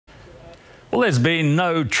Well, there's been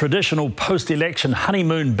no traditional post-election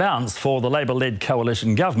honeymoon bounce for the Labour-led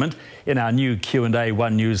coalition government in our new Q&A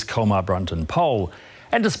One News Colmar Brunton poll.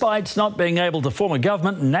 And despite not being able to form a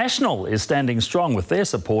government, National is standing strong with their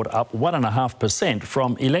support up 1.5%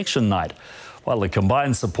 from election night, while the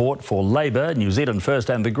combined support for Labour, New Zealand First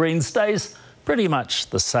and the Greens stays pretty much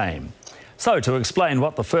the same. So to explain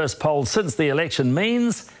what the first poll since the election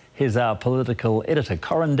means, here's our political editor,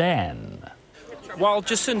 Corin Dan. While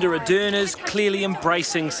Jacinda Ardern is clearly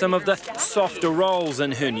embracing some of the softer roles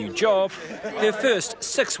in her new job, her first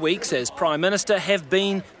 6 weeks as Prime Minister have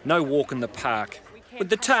been no walk in the park. With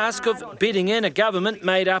the task of bedding in a government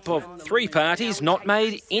made up of 3 parties not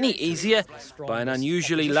made any easier by an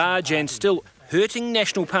unusually large and still hurting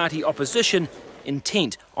National Party opposition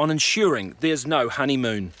intent on ensuring there's no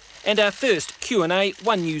honeymoon. And our first Q&A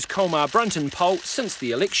One News Colmar Brunton poll since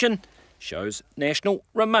the election shows National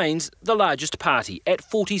remains the largest party at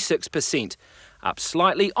 46%, up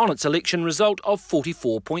slightly on its election result of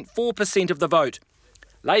 44.4% of the vote.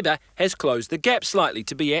 Labour has closed the gap slightly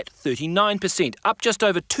to be at 39%, up just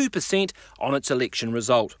over 2% on its election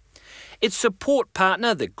result. Its support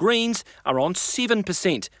partner, the Greens, are on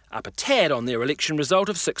 7%, up a tad on their election result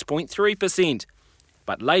of 6.3%.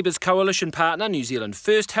 But Labour's coalition partner, New Zealand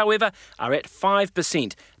First, however, are at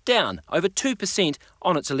 5%, down over 2%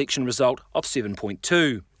 on its election result of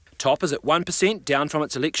 7.2. Top is at 1%, down from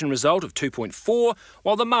its election result of 2.4,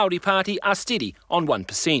 while the Māori Party are steady on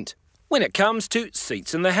 1%. When it comes to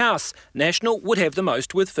seats in the House, National would have the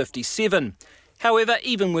most with 57. However,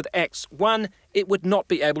 even with Acts 1, it would not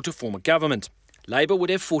be able to form a government. Labour would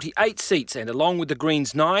have 48 seats and along with the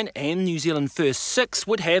Greens 9 and New Zealand First 6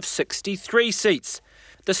 would have 63 seats.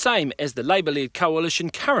 The same as the Labour-led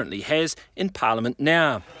coalition currently has in Parliament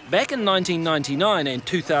now. Back in 1999 and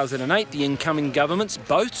 2008, the incoming governments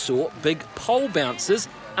both saw big poll bounces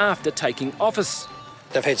after taking office.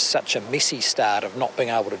 They've had such a messy start of not being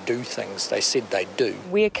able to do things they said they'd do.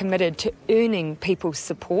 We're committed to earning people's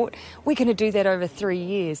support. We're going to do that over 3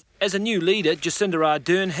 years. As a new leader, Jacinda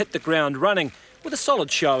Ardern hit the ground running with a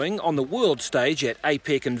solid showing on the world stage at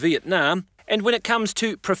APEC in Vietnam. And when it comes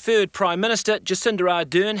to preferred Prime Minister, Jacinda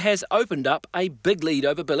Ardern has opened up a big lead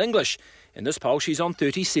over Bill English. In this poll, she's on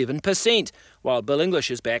 37%, while Bill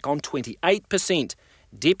English is back on 28%.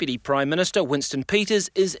 Deputy Prime Minister Winston Peters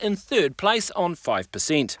is in third place on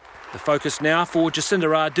 5%. The focus now for Jacinda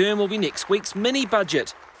Ardern will be next week's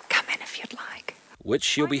mini-budget. Come in if you'd like. Which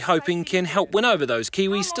she'll be hoping can help win over those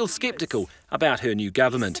Kiwis still sceptical about her new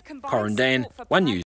government. Corin Dan, One News.